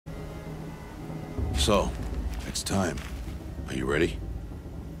So, it's time. Are you ready?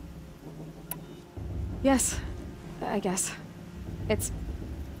 Yes, I guess. It's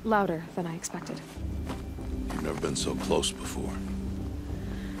louder than I expected. You've never been so close before.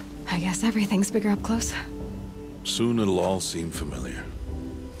 I guess everything's bigger up close. Soon it'll all seem familiar.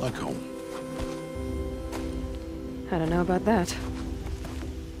 Like home. I don't know about that.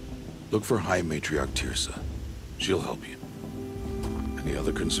 Look for High Matriarch Teersa. She'll help you. Any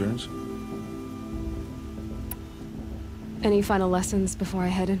other concerns? Any final lessons before I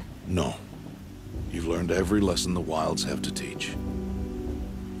head in? No. You've learned every lesson the Wilds have to teach.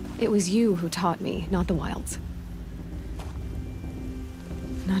 It was you who taught me, not the Wilds.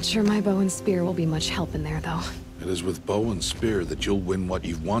 Not sure my bow and spear will be much help in there, though. It is with bow and spear that you'll win what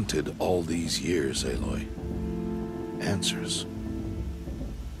you've wanted all these years, Aloy. Answers.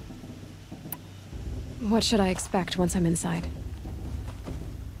 What should I expect once I'm inside?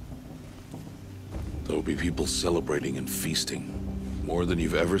 There'll be people celebrating and feasting. More than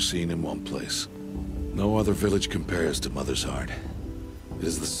you've ever seen in one place. No other village compares to Mother's Heart. It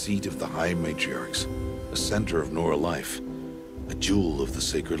is the seat of the High Matriarchs, a center of Nora life, a jewel of the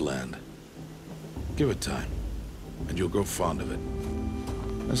sacred land. Give it time, and you'll grow fond of it.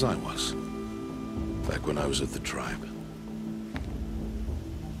 As I was, back when I was at the tribe.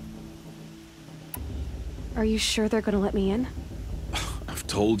 Are you sure they're gonna let me in? I've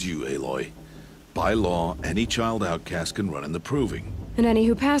told you, Aloy. By law, any child outcast can run in the proving. And any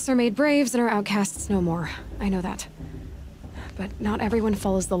who pass are made braves and are outcasts no more. I know that. But not everyone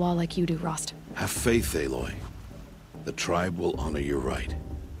follows the law like you do, Rost. Have faith, Aloy. The tribe will honor your right.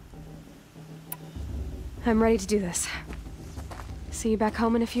 I'm ready to do this. See you back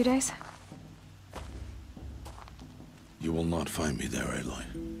home in a few days? You will not find me there, Aloy.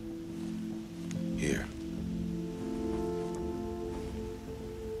 Here.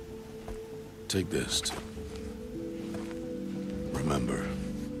 Take this to remember.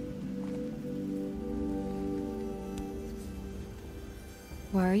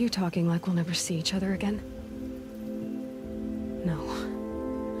 Why are you talking like we'll never see each other again? No.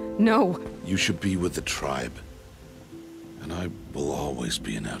 No! You should be with the tribe. And I will always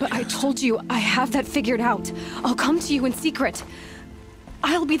be an outcast. But I told you, I have that figured out. I'll come to you in secret.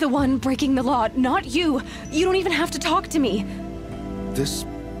 I'll be the one breaking the law, not you. You don't even have to talk to me. This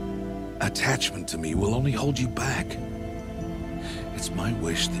attachment to me will only hold you back. It's my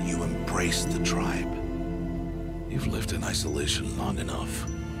wish that you embrace the tribe. You've lived in isolation long enough.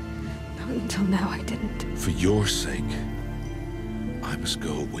 Until now, I didn't. For your sake, I must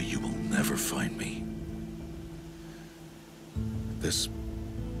go where you will never find me. This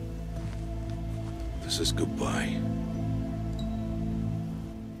is goodbye.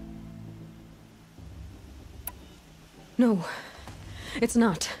 No, it's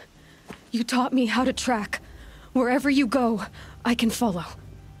not. You taught me how to track. Wherever you go, I can follow.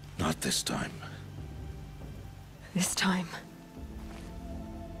 Not this time. This time.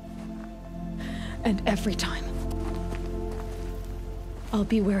 And every time. I'll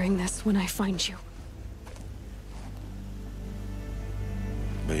be wearing this when I find you.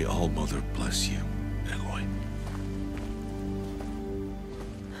 May All-Mother bless you, Aloy.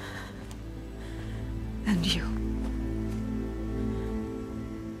 And you.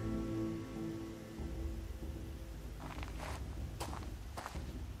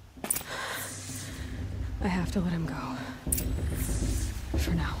 I have to let him go.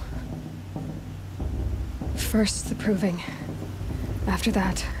 For now. First, the proving. After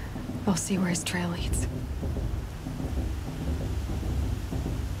that, I'll see where his trail leads.